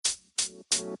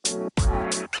Mic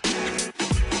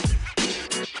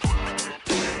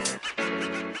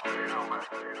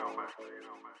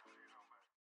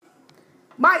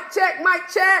check, mic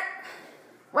check.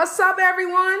 What's up,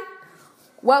 everyone?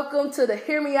 Welcome to the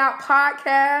Hear Me Out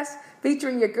podcast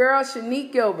featuring your girl,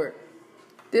 Shanique Gilbert.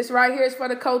 This right here is for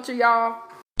the culture, y'all.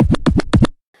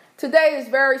 Today is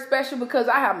very special because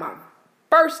I have my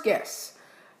first guest.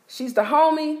 She's the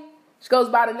homie. She goes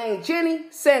by the name Jenny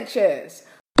Sanchez,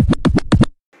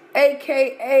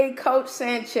 a.k.a. Coach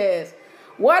Sanchez.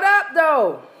 What up,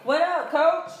 though? What up,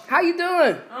 Coach? How you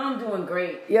doing? I'm doing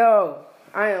great. Yo,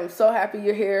 I am so happy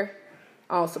you're here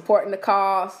supporting the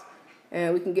cause,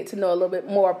 and we can get to know a little bit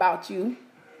more about you.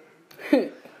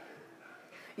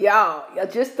 Y'all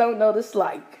just don't know this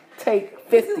like take 50.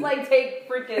 This is like take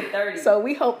freaking 30. So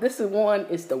we hope this is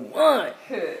the one.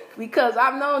 Because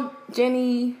I've known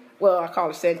Jenny, well, I call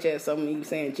her Sanchez, so me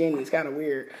saying Jenny is kind of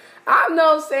weird. I've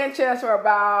known Sanchez for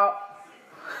about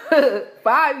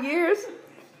 5 years.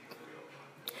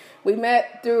 We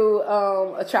met through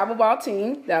a travel ball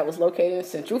team that was located in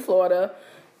Central Florida,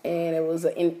 and it was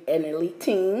an elite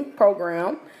team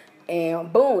program.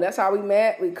 And boom, that's how we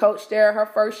met. We coached there her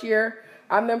first year.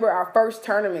 I remember our first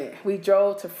tournament. We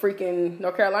drove to freaking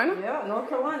North Carolina. Yeah, North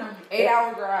Carolina.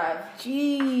 8-hour drive.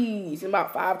 Jeez,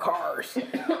 about 5 cars.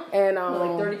 And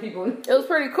like 30 people. It was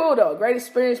pretty cool though. Great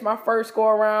experience. My first go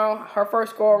around, her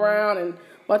first go around, and a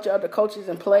bunch of other coaches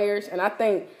and players. And I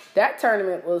think that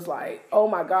tournament was like, oh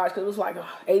my gosh, because it was like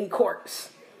 80 courts.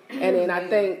 And then I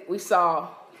think we saw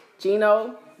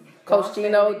Gino, Coach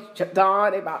Gino,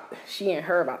 Dawn, she and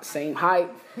her about the same height.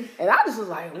 And I just was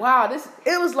like, wow,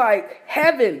 it was like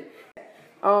heaven.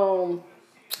 So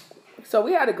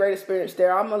we had a great experience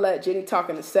there. I'm going to let Jenny talk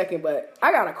in a second, but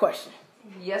I got a question.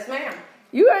 Yes, ma'am.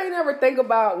 You ain't ever think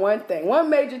about one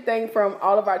major thing from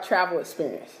all of our travel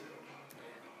experience.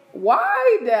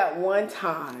 Why that one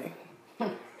time?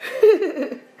 Many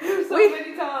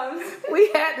times. We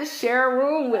had to share a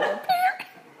room with a parent.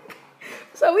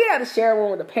 So we had to share a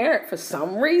room with a parent for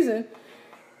some reason.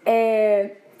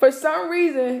 And for some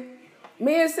reason,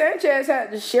 me and Sanchez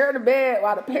had to share the bed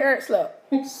while the parent slept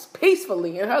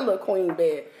peacefully in her little queen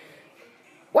bed.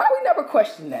 Why we never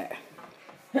questioned that?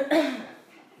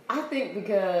 I think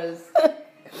because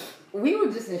we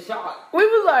were just in shock. We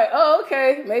was like, oh,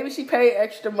 okay, maybe she paid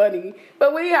extra money.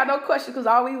 But we had no question because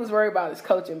all we was worried about is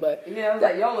coaching. But yeah, I was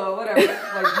like, YOLO, whatever.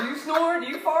 Like, do you snore? Do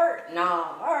you fart?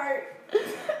 Nah, all right.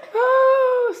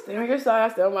 Oh, stay on your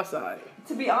side, stay on my side.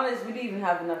 To be honest, we didn't even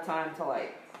have enough time to,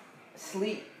 like,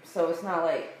 sleep. So it's not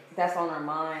like that's on our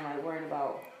mind, like, worrying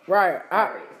about. Right.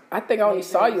 I think I only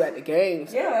saw you at the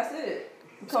games. Yeah, that's it.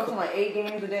 I'm coaching like 8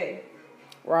 games a day.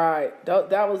 Right.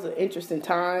 That was an interesting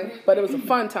time, but it was a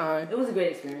fun time. It was a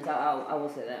great experience. I will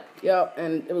say that. Yep,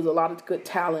 and it was a lot of good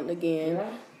talent again. Yeah.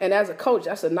 And as a coach,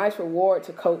 that's a nice reward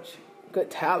to coach good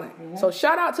talent. Mm-hmm. So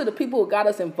shout out to the people who got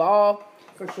us involved.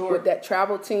 For sure. With that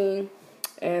travel team.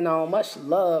 And much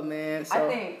love, man. So, I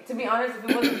think, to be honest, if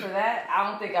it wasn't for that, I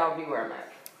don't think I would be where I'm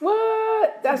at.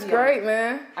 What? That's great,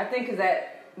 man. I think because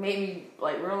that made me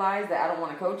like realize that I don't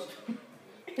want to coach.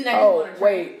 Oh,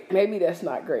 wait. Maybe that's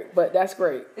not great, but that's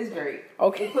great. It's great.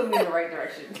 Okay. It put me in the right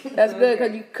direction. That's good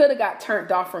because you could have got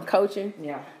turned off from coaching.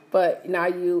 Yeah. But now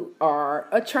you are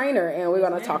a trainer, and we're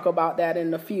going to talk about that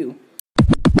in a few.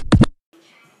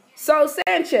 So,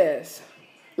 Sanchez,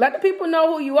 let the people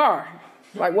know who you are.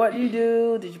 Like, what do you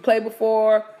do? Did you play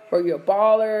before? Were you a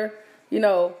baller? You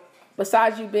know,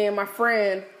 besides you being my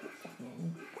friend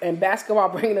and basketball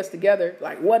bringing us together,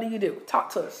 like, what do you do? Talk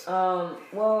to us.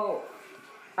 Well,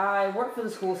 I work for the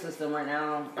school system right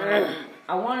now.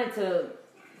 I wanted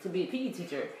to be a PE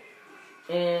teacher.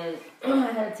 And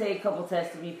I had to take a couple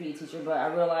tests to be a PE teacher, but I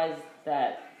realized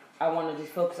that I want to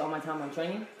just focus all my time on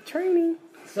training.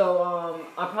 So,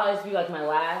 I'll probably just be like my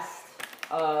last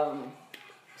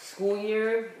school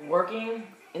year working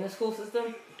in the school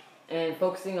system and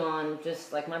focusing on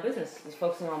just like my business, just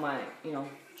focusing on my, training.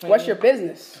 What's your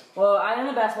business? Well, I am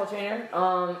a basketball trainer.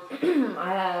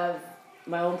 I have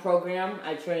my own program.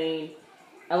 I train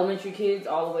elementary kids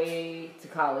all the way to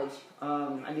college.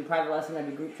 I do private lessons, I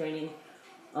do group training.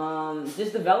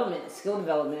 Just development, skill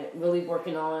development, really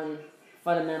working on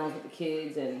fundamentals with the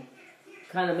kids and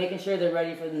kind of making sure they're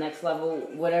ready for the next level,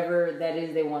 whatever that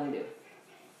is they want to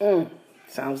do.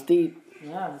 Sounds deep.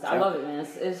 Yeah, I love it, man.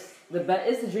 It's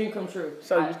the dream come true.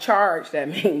 So you charge, that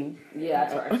means? Yeah,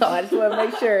 I charge. I just want to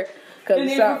make sure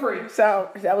because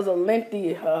that was a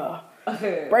lengthy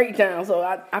breakdown. So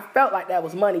I felt like that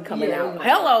was money coming out.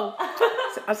 Hello.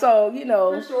 So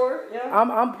for sure. Yeah.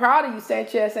 I'm proud of you,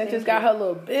 Sanchez. Sanchez got her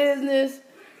little business,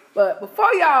 but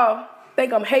before y'all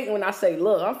think I'm hating when I say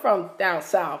little. I'm from down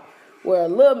south where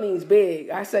little means big.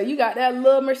 I say, you got that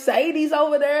little Mercedes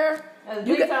over there? That's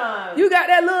big time. You got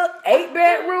that little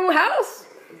 8-bedroom house?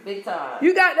 Big time.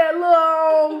 You got that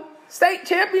little state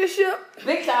championship?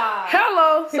 Big time.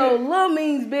 Hello. So little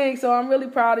means big. So I'm really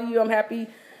proud of you. I'm happy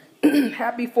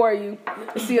happy for you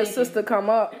to see a sister come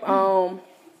up.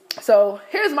 So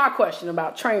here's my question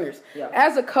about trainers. Yeah.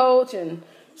 As a coach and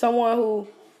someone who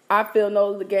I feel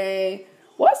knows the game,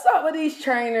 what's up with these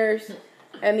trainers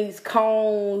and these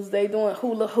cones? They doing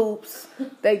hula hoops.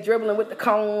 They dribbling with the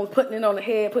cones, putting it on the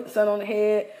head, putting something on the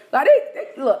head. Like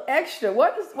they look extra.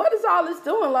 What is all this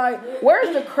doing? Like,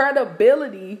 where's the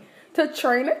credibility to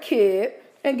train a kid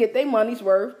and get their money's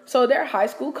worth so their high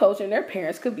school coach and their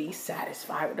parents could be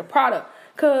satisfied with the product?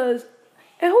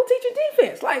 And who teaching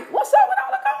defense? Like, what's up with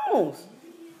all the cones?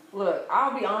 Look,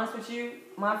 I'll be honest with you.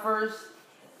 My first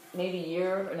maybe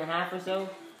year and a half or so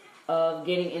of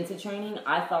getting into training,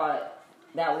 I thought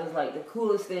that was like the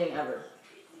coolest thing ever.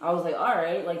 I was like, all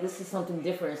right, like this is something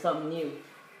different, something new.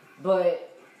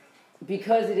 But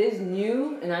because it is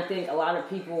new, and I think a lot of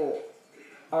people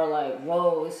are like,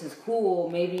 whoa, this is cool,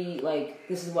 maybe like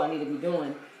this is what I need to be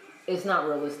doing. It's not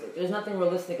realistic. There's nothing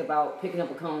realistic about picking up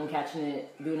a cone, catching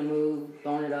it, doing a move,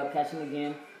 throwing it up, catching it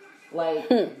again. Like,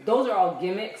 those are all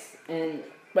gimmicks,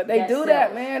 but they do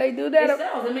that, man. They do that. It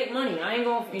sells. They make money. I ain't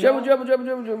going to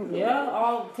dribble. Yeah,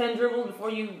 all 10 dribbles before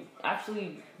you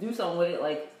actually do something with it.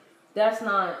 Like, that's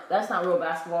not real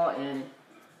basketball. And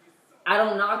I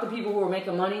don't knock the people who are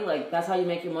making money. Like, that's how you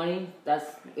make your money. That's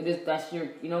your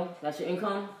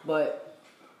income. But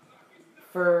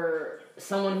for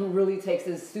someone who really takes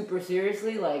this super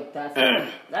seriously, like that's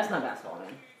not basketball,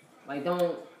 man. Like,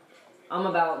 I'm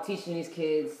about teaching these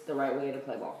kids the right way to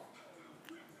play ball.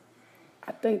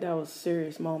 I think that was a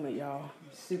serious moment, y'all.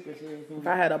 Super serious moment. If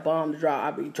I had a bomb to drop,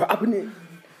 I'd be dropping it.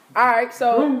 All right,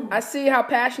 so I see how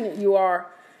passionate you are.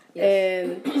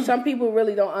 Yes. And some people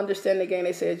really don't understand the game.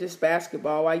 They say it's just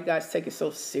basketball. Why you guys take it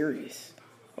so serious?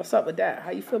 What's up with that?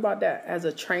 How you feel about that as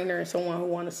a trainer and someone who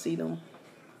want to see them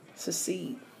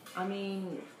succeed? I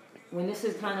mean, when this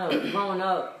is kind of growing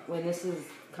up, when this is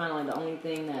kind of like the only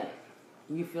thing that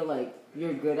you feel like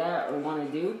you're good at or want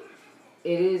to do,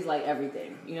 it is like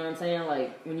everything. You know what I'm saying?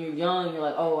 Like, when you're young, you're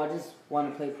like, oh, I just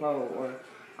want to play pro, or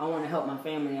I want to help my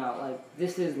family out. Like,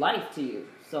 this is life to you.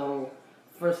 So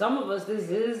for some of us, this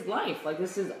is life. Like,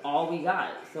 this is all we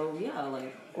got. So, yeah,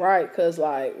 like. Right, because,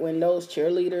 like, when those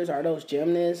cheerleaders or those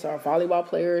gymnasts or volleyball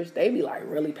players, they be, like,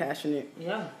 really passionate.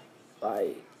 Yeah.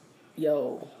 Like,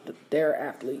 yo, they're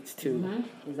athletes, too.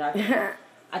 Mm-hmm. Exactly.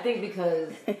 I think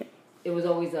because it was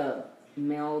always a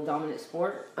male-dominant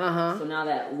sport. Uh-huh. So now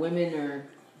that women are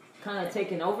kind of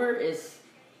taking over, it's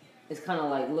kind of,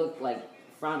 like, looked like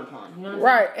frowned upon. You know what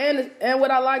I'm saying? Right, and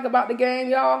what I like about the game,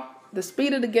 y'all, the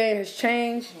speed of the game has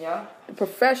changed. Yeah. The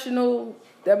professional,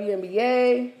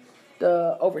 WNBA,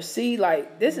 the overseas,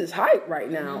 like, this is hype right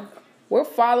now. Mm-hmm. We're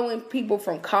following people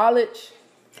from college,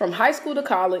 from high school to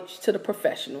college to the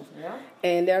professional. Yeah.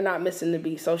 And they're not missing the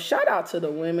beat. So shout out to the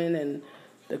women and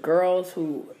the girls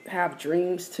who have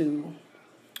dreams to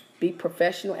be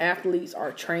professional athletes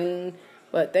or train.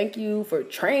 But thank you for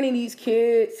training these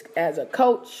kids as a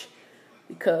coach,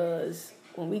 because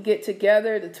when we get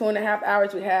together, the 2.5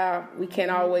 hours we have, we can't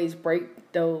always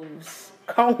break those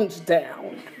cones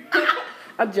down.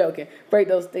 I'm joking. Break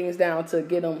those things down to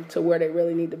get them to where they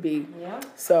really need to be. Yeah.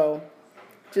 So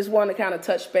just want to kind of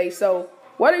touch base. So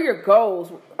what are your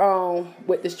goals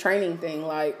with this training thing,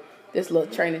 like this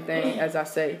little training thing, as I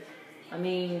say? I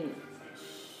mean,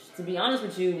 to be honest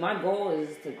with you, my goal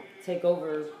is to take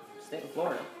over the state of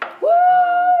Florida. What?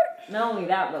 Not only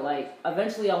that, but like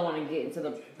eventually I want to get into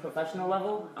the professional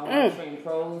level. I want to train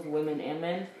pros, women and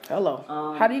men. Hello.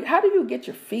 How do you get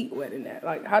your feet wet in that?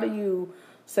 Like, how do you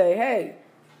say, hey,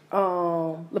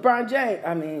 LeBron James?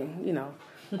 I mean, you know.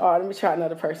 Let me try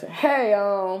another person. Hey,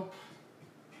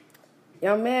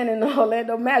 young man in the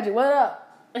Orlando Magic, what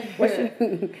up?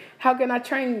 How can I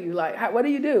train you? Like, what do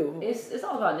you do? It's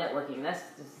all about networking. That's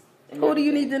just. Who do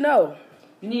you need to know?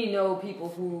 You need to know people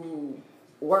who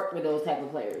work with those type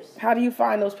of players. How do you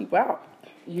find those people out?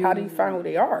 How do you find who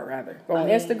they are, rather? On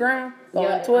Instagram?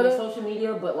 On Twitter? On social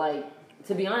media, but, like,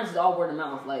 to be honest, it's all word of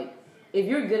mouth. Like, if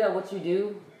you're good at what you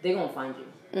do, they're going to find you.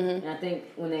 Mm-hmm. And I think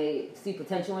when they see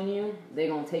potential in you, they're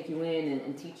going to take you in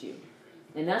and teach you.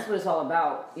 And that's what it's all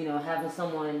about, you know, having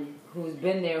someone who's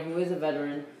been there, who is a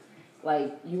veteran.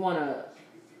 Like, you want to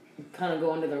kind of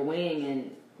go under their wing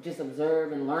and just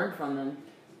observe and learn from them.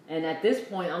 And at this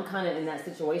point, I'm kind of in that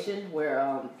situation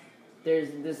where there's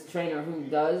this trainer who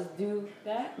does do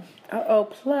that.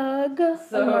 Plug.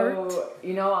 So alert.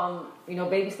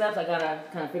 Baby steps. I gotta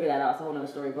kind of figure that out. It's a whole nother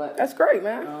story, but that's great,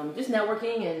 man. Just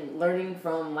networking and learning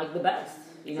from like the best.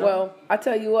 Well, I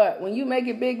tell you what, when you make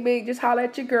it big, just holler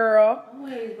at your girl.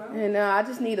 Always, bro. And I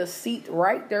just need a seat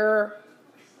right there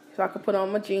so I can put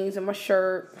on my jeans and my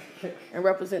shirt and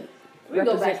represent. We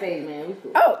go backstage, man.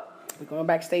 We're going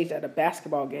backstage at a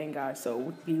basketball game, guys.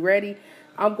 So be ready.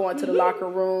 I'm going to the locker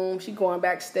room. She going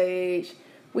backstage.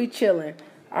 We chilling.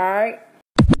 All right.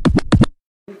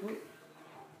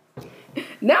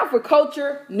 Now for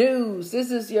culture news.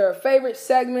 This is your favorite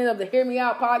segment of the Hear Me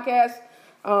Out podcast.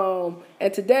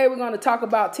 And today we're going to talk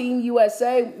about Team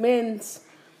USA men's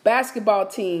basketball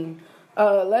team.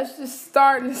 Let's just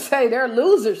start and say they're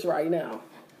losers right now.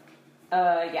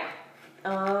 Yeah.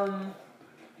 I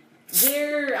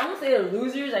won't say they're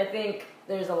losers. I think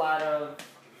there's a lot of...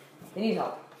 They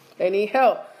need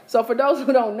help. So for those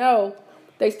who don't know,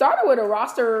 they started with a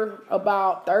roster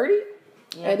about 30.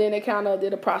 Yeah. And then they kind of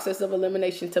did a process of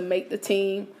elimination to make the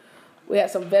team. We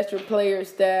had some veteran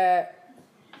players that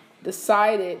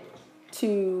decided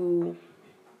to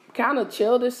kind of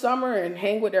chill this summer and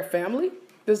hang with their family,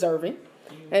 deserving.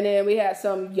 Mm-hmm. And then we had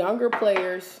some younger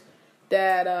players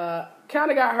that kind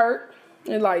of got hurt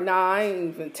and like, nah, I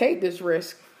ain't even take this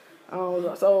risk.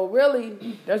 So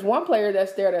really, there's one player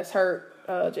that's there that's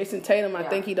hurt, Jason Tatum. I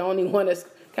think he's the only one that's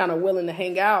kind of willing to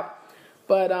hang out.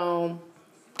 But how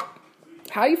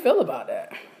you feel about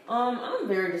that? I'm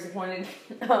very disappointed.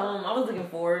 I was looking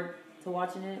forward to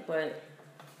watching it, but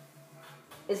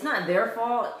it's not their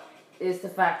fault. It's the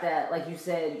fact that, like you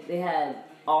said, they had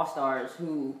all-stars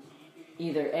who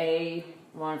either A,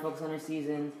 want to focus on their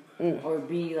season, or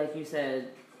B, like you said,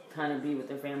 kind of be with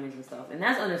their families and stuff. And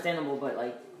that's understandable, but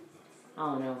like, I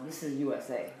don't know. This is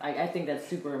USA. I think that's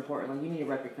super important. Like, you need to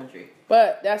rep your country.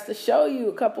 But that's to show you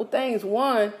a couple things.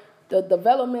 One, the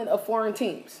development of foreign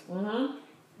teams. Mm-hmm.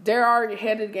 They're already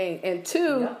ahead of the game. And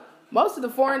two, most of the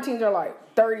foreign teams are like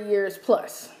 30 years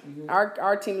plus. Mm-hmm.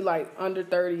 Our team is like under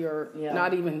 30 or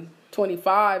not even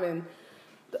 25. And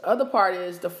the other part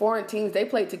is the foreign teams, they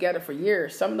played together for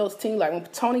years. Some of those teams, like when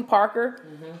Tony Parker,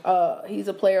 he's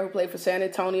a player who played for San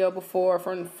Antonio before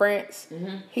from France.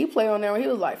 Mm-hmm. He played on there when he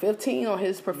was like 15 on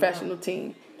his professional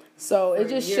team. So it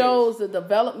just shows the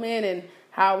development and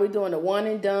how we're doing the one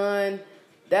and done.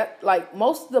 That, like,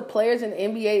 most of the players in the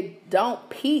NBA don't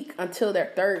peak until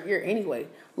their third year anyway.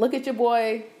 Look at your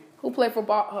boy who played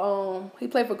for he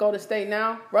played for Golden State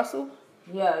now, Russell.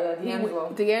 Yeah,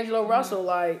 D'Angelo Russell,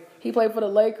 like, he played for the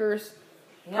Lakers.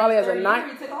 Probably as a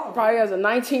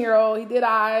 19-year-old. He did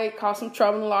caused some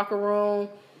trouble in the locker room.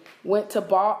 Went to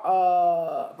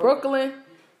Brooklyn.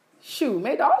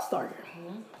 Made the All-Star game.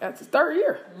 Mm-hmm. That's his third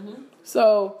year. Mm-hmm.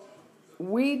 So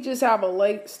we just have a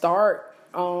late start.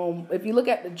 If you look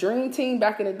at the Dream Team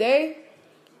back in the day,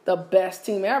 the best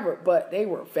team ever, but they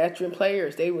were veteran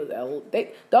players.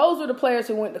 Those were the players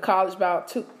who went to college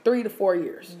about 3 to 4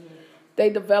 years. Mm-hmm. They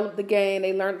developed the game.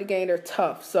 They learned the game. They're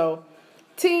tough. So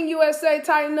Team USA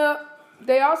tighten up.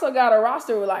 They also got a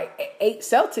roster with like 8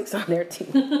 Celtics on their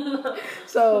team.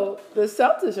 So the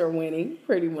Celtics are winning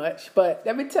pretty much. But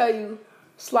let me tell you,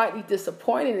 slightly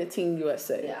disappointed in Team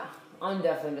USA. Yeah, I'm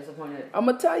definitely disappointed. I'm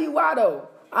going to tell you why, though.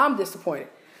 I'm disappointed.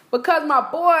 Because my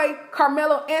boy,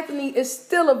 Carmelo Anthony, is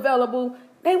still available.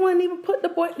 They wouldn't even put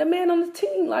the man on the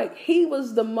team. Like, he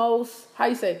was the most,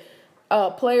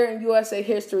 player in USA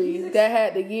history that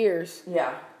had the years.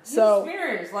 Yeah. So,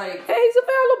 experienced, like, hey, he's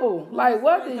available. Like,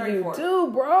 what did you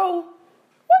do, bro? What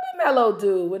did Melo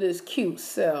do with his cute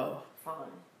self? Fine.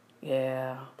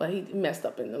 Yeah, but he messed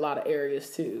up in a lot of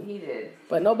areas too. He did.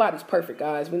 But nobody's perfect,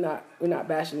 guys. We're not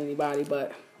bashing anybody,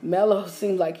 but Melo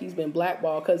seems like he's been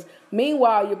blackballed. Because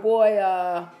meanwhile, your boy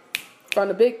from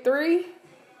the Big Three,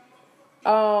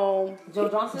 Joe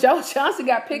Johnson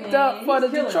got picked up for the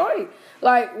Detroit.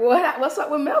 Like, what's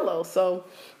up with Melo? So,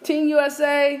 Team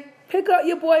USA, pick up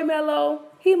your boy Melo.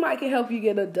 He might can help you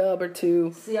get a dub or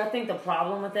two. See, I think the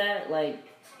problem with that, like,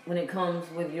 when it comes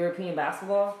with European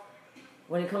basketball,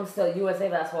 when it comes to USA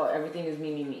basketball, everything is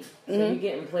me. So you're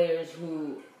getting players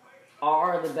who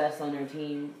are the best on their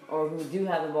team or who do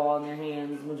have the ball in their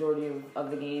hands majority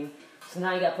of the game. So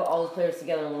now you got to put all those players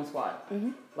together in one squad. Mm-hmm.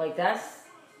 Like, that's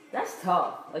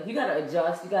tough. Like, you got to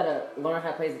adjust. You got to learn how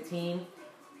to play as a team.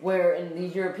 Where in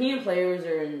these European players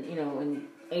or in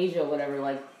Asia or whatever,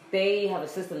 like, they have a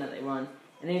system that they run.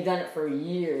 And they've done it for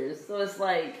years. So it's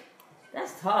like,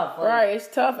 that's tough. Like, right, it's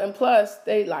tough. And plus,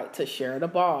 they like to share the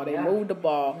ball. They move the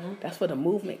ball. Mm-hmm. That's where the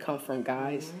movement comes from,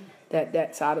 guys. Mm-hmm.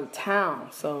 That side of town.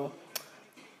 So,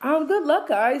 good luck,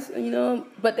 guys.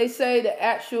 But they say the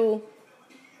actual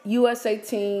USA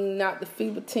team, not the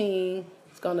FIBA team.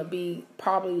 It's going to be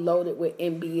probably loaded with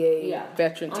NBA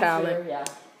veteran talent. Sure, yeah.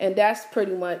 And that's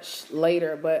pretty much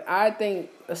later. But I think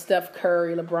Steph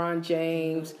Curry, LeBron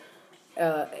James,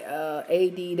 AD,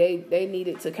 they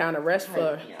needed to kind of rest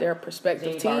for their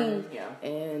prospective team.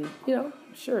 And,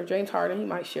 sure, James Harden, he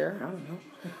might share. I don't know.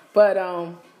 But,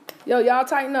 y'all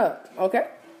tighten up, okay?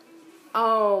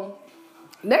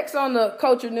 Next on the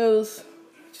culture news,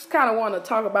 just kind of want to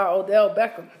talk about Odell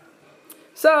Beckham.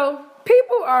 So,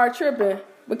 people are tripping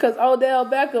because Odell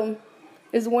Beckham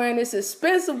is wearing this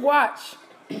expensive watch,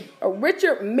 a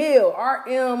Richard Mille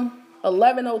RM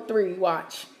 1103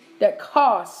 watch that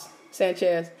costs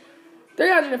Sanchez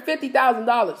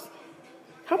 $350,000.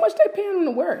 How much they paying him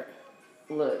to wear it?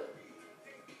 Look.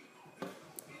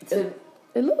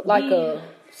 It looked like a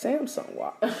Samsung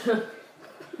watch.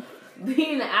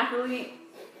 Being an athlete,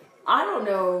 I don't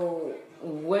know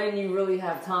when you really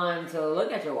have time to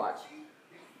look at your watch.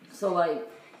 So, like,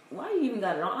 why you even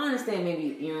got it on? I understand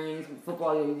maybe earrings,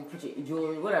 football, you put your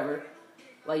jewelry, whatever.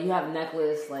 Like, you have a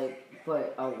necklace, like,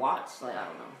 but a watch, like, I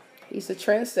don't know. He's a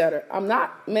trendsetter. I'm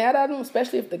not mad at him,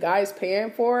 especially if the guy's paying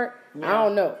for it. Yeah. I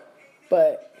don't know.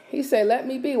 But he said, let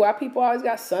me be. Why people always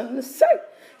got something to say?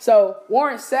 So,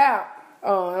 Warren Sapp,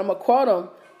 I'm going to quote him.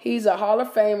 He's a Hall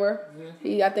of Famer.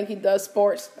 Mm-hmm. I think he does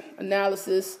sports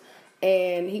analysis.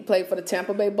 And he played for the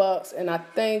Tampa Bay Bucks. And I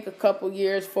think a couple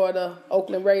years for the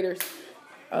Oakland Raiders,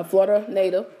 Florida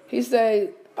native. He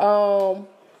said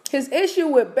his issue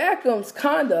with Beckham's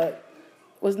conduct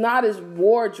was not his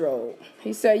wardrobe.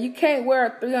 He said, you can't wear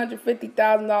a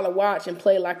 $350,000 watch and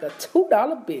play like a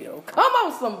 $2 bill. Come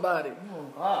on, somebody. Oh,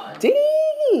 God.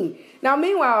 Dang. Now,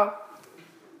 meanwhile,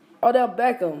 Odell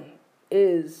Beckham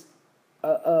is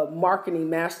a marketing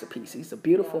masterpiece. He's a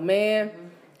beautiful man. Mm-hmm.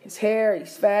 His hair,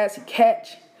 he's fast, he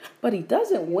catch. But he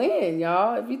doesn't win,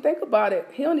 y'all. If you think about it,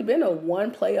 he only been in one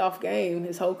playoff game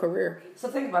his whole career. So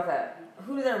think about that.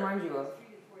 Who does that remind you of?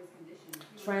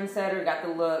 Trendsetter, got the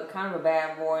look, kind of a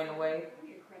bad boy in a way.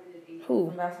 Who?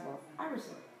 From basketball.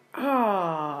 Iverson.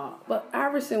 But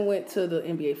Iverson went to the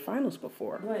NBA Finals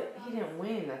before. But he didn't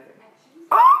win nothing.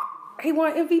 He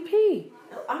won MVP.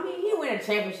 I mean, he didn't win a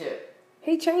championship.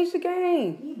 He changed the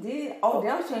game. He did.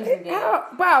 Odell changed the game.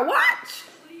 By a watch?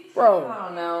 Bro. I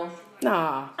don't know.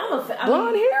 Nah.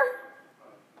 Blonde hair?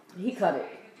 He cut it.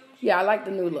 Yeah, I like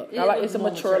the new look. It's a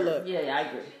mature look. Yeah, I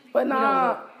agree. But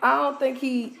nah, I don't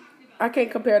think I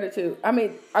can't compare the two. I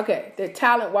mean, okay, they're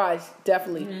talent-wise,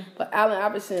 definitely. Mm-hmm. But Allen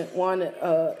Iverson won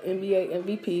the NBA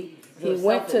MVP. He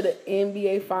went to the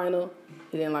NBA final.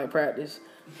 He didn't like practice.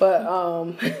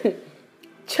 But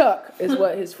Chuck is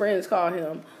what his friends call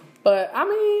him. But, I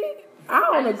mean, I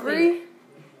don't agree.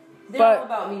 They're all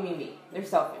about me. They're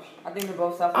selfish. I think they're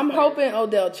both selfish. I'm hoping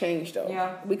Odell changed, though.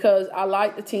 Yeah. Because I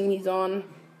like the team he's on.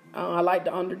 I like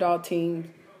the underdog teams.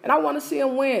 And I want to see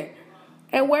him win.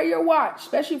 And wear your watch,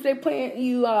 especially if they're paying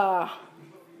you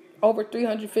over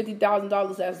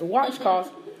 $350,000 as the watch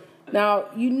cost. Now,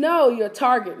 you're a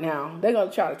target now. They're going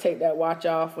to try to take that watch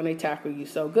off when they tackle you.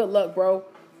 So, good luck, bro.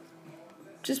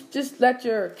 Just let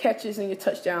your catches and your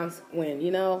touchdowns win,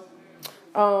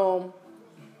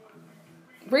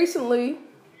 Recently,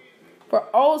 for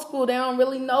old school, they don't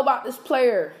really know about this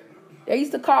player. They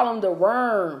used to call him the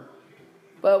Worm.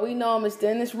 But we know him as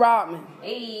Dennis Rodman.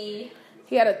 Hey.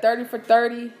 He had a 30 for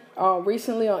 30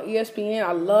 recently on ESPN.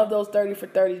 I love those 30 for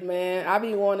 30s, man. I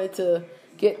be wanting to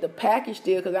get the package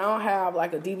deal because I don't have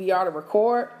like a DVR to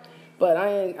record, but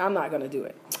I'm not going to do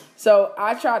it. So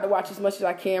I tried to watch as much as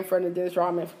I can for the Dennis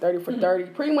Rodman for 30 for 30.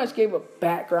 Pretty much gave a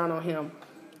background on him.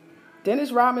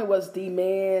 Dennis Rodman was the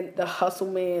man, the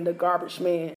hustle man, the garbage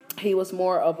man. He was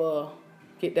more of a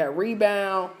get that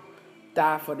rebound,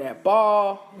 die for that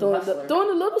ball, doing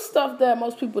the little stuff that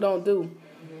most people don't do.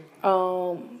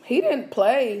 He didn't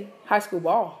play high school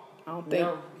ball, I don't think.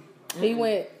 No.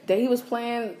 Mm-hmm. He was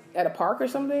playing at a park or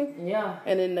something. Yeah.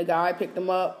 And then the guy picked him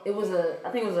up. It was a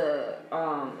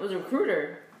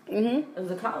recruiter. Mm-hmm. It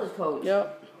was a college coach.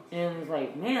 Yep. And it was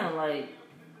like, man, like,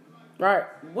 right.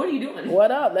 What are you doing?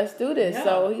 What up? Let's do this. Yeah.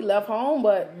 So he left home,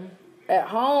 but at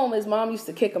home, his mom used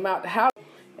to kick him out the house.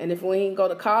 And when he didn't go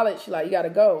to college, she's like, you got to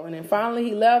go. And then finally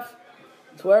he left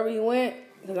to wherever he went,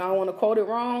 because I don't want to quote it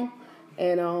wrong.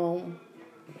 And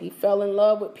he fell in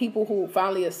love with people who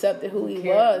finally accepted who he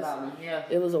was. Yeah.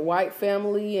 It was a white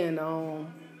family, and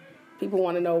people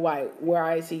want to know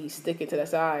why is he sticking to that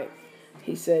side.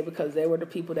 He said because they were the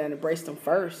people that embraced him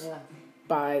first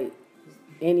by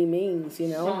any means,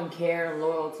 Showing care,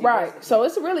 loyalty. Right. So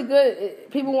it's really good.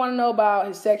 People want to know about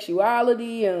his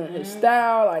sexuality and his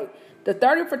style. Like, the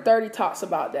 30 for 30 talks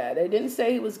about that. They didn't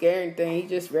say he was gay or anything. He's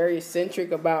just very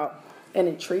eccentric about and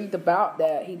intrigued about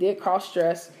that. He did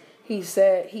cross-dress. He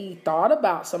said he thought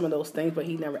about some of those things, but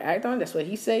he never acted on it. That's what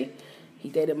he said. He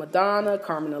dated Madonna,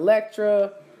 Carmen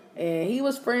Electra, and he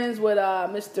was friends with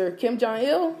Mr. Kim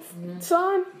Jong-il's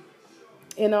son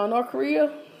in North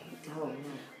Korea,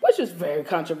 which was very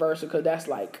controversial because that's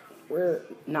like, we're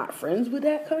not friends with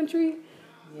that country.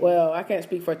 Yeah. Well, I can't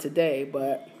speak for today,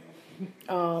 but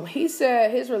he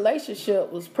said his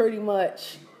relationship was pretty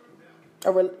much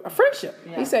a friendship.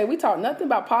 Yeah. He said, we talked nothing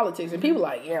about politics, and people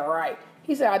like, yeah, right.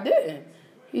 He said, I didn't.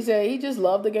 He said he just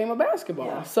loved the game of basketball.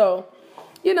 Yeah. So,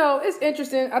 it's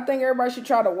interesting. I think everybody should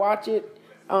try to watch it.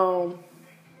 So,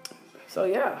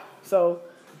 yeah. So,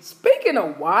 speaking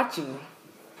of watching,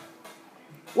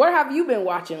 what have you been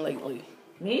watching lately?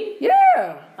 Me?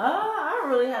 Yeah. I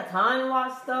don't really have time to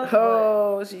watch stuff.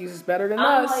 Oh, she's better than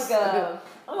us.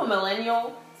 I'm a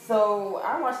millennial, so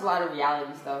I watch a lot of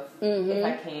reality stuff if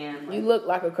I can. Like, you look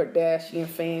like a Kardashian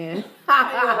fan.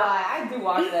 I do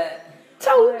watch that.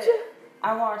 Told you.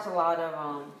 I watch a lot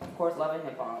of course, Love and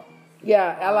Hip Hop.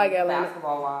 Yeah, I like Atlanta.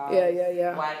 Basketball Wives.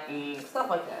 Yeah. Black Ink, stuff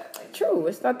like that. True,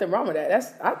 it's nothing wrong with that.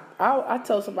 That's I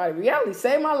told somebody reality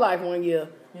saved my life one year.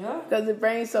 Yeah. Because it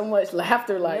brings so much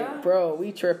laughter. Like, bro,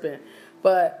 we tripping.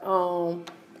 But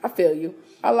I feel you.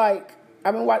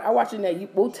 I'm watching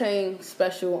that Wu-Tang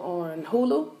special on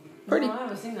Hulu. I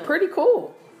haven't seen that. Pretty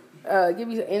cool.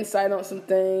 Give you some insight on some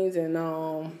things and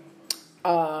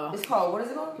it's called, what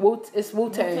is it called? It's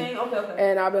Wu-Tang. Okay.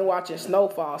 And I've been watching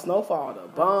Snowfall, the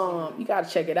bomb. You gotta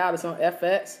check it out. It's on FX.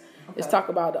 Okay. It's talk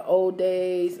about the old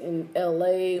days in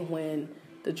LA when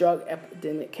the drug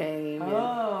epidemic came.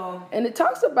 And it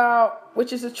talks about,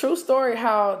 which is a true story,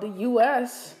 how the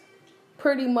U.S.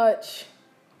 pretty much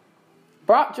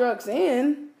brought drugs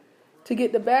in to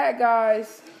get the bad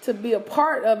guys to be a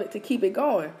part of it to keep it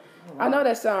going. Oh, wow. I know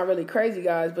that sounds really crazy,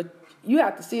 guys, but you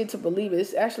have to see it to believe it.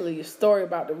 It's actually a story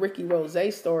about the Ricky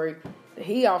Rose story.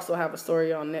 He also have a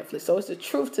story on Netflix. So it's the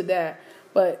truth to that.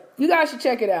 But you guys should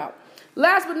check it out.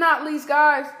 Last but not least,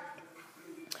 guys,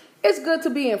 it's good to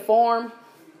be informed.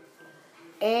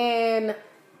 And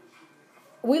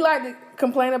we like to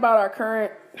complain about our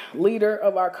current leader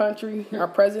of our country, our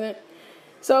president.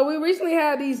 So we recently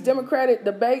had these Democratic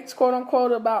debates, quote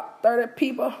unquote, about 30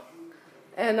 people.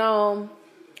 And I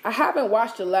haven't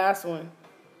watched the last one.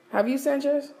 Have you,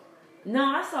 Sanchez? No,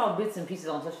 I saw bits and pieces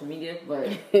on social media, but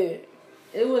it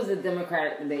was a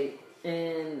Democratic debate.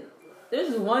 And there's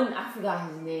this one, I forgot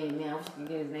his name, man. I wish I could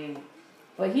get his name.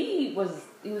 But he was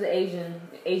an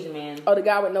Asian man. Oh, the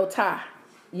guy with no tie.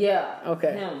 Yeah.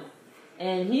 Okay. Him.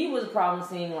 And he was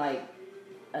promising like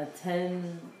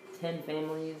 10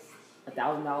 families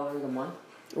 $1,000 a month.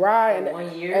 Right. For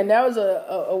 1 year. And there was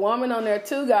a woman on there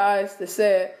too, guys, that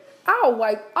said, I'll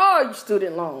wipe all your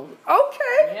student loans.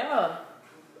 Okay. Yeah.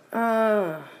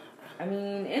 I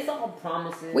mean, it's all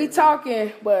promises. We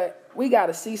talking, but we got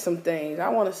to see some things. I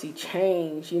want to see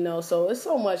change, So it's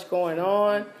so much going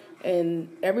on, and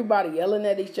everybody yelling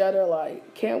at each other.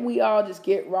 Like, can't we all just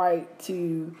get right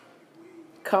to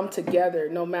come together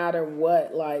no matter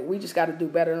what? Like, we just got to do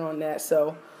better on that.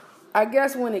 So I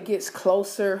guess when it gets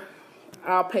closer,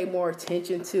 I'll pay more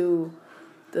attention to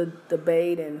the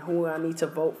debate and who I need to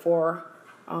vote for,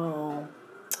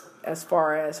 as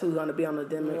far as who's going to be on the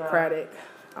Democratic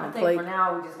I think for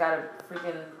now we just gotta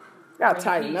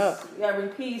tighten up. We gotta bring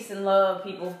peace and love,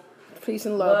 people. Peace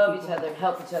and love. Love each other,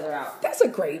 help each other out. That's a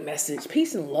great message.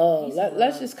 Peace and love.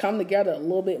 Let's just come together a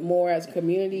little bit more as a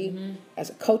community, as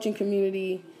a coaching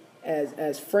community,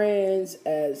 as friends,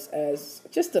 as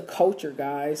just a culture,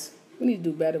 guys. We need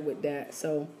to do better with that.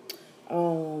 So,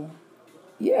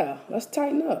 yeah, let's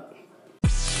tighten up.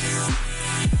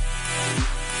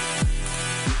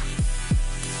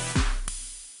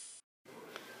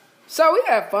 So we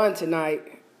had fun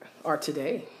tonight, or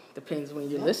today, depends when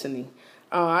you're listening.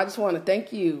 I just want to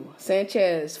thank you,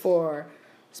 Sanchez, for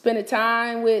spending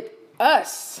time with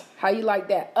us. How you like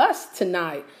that? Us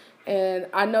tonight. And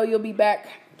I know you'll be back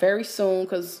very soon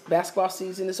because basketball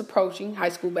season is approaching, high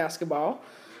school basketball.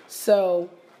 So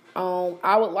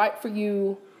I would like for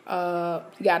you, if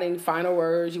you got any final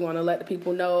words you want to let the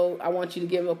people know, I want you to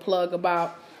give a plug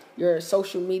about your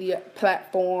social media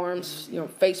platforms,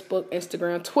 Facebook,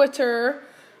 Instagram, Twitter.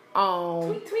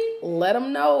 Tweet. Let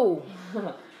them know.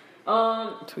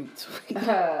 Tweet.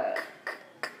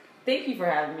 Thank you for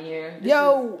having me here.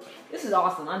 This is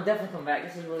awesome. I'm definitely coming back.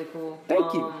 This is really cool.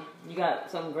 Thank you. You got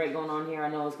something great going on here. I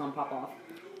know it's gonna pop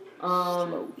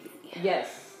off.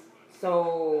 Yes.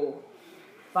 So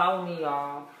follow me,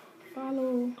 y'all.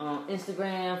 Follow.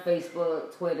 Instagram,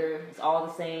 Facebook, Twitter. It's all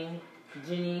the same.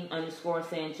 Jenny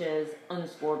 _Sanchez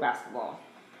 _basketball.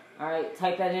 All right,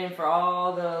 type that in for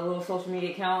all the little social media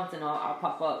accounts, and I'll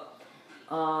pop up.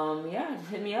 Yeah, just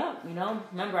hit me up.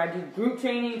 Remember, I do group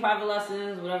training, private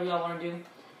lessons, whatever y'all want to do.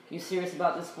 If you're serious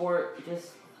about the sport,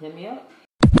 just hit me up.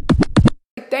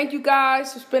 Thank you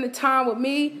guys for spending time with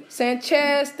me.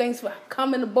 Sanchez, thanks for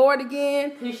coming aboard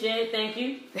again. Appreciate it. Thank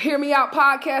you. The Hear Me Out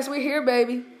podcast, we're here,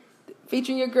 baby.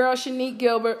 Featuring your girl, Shanique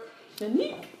Gilbert.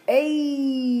 Shanique.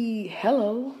 Hey,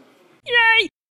 hello. Yay!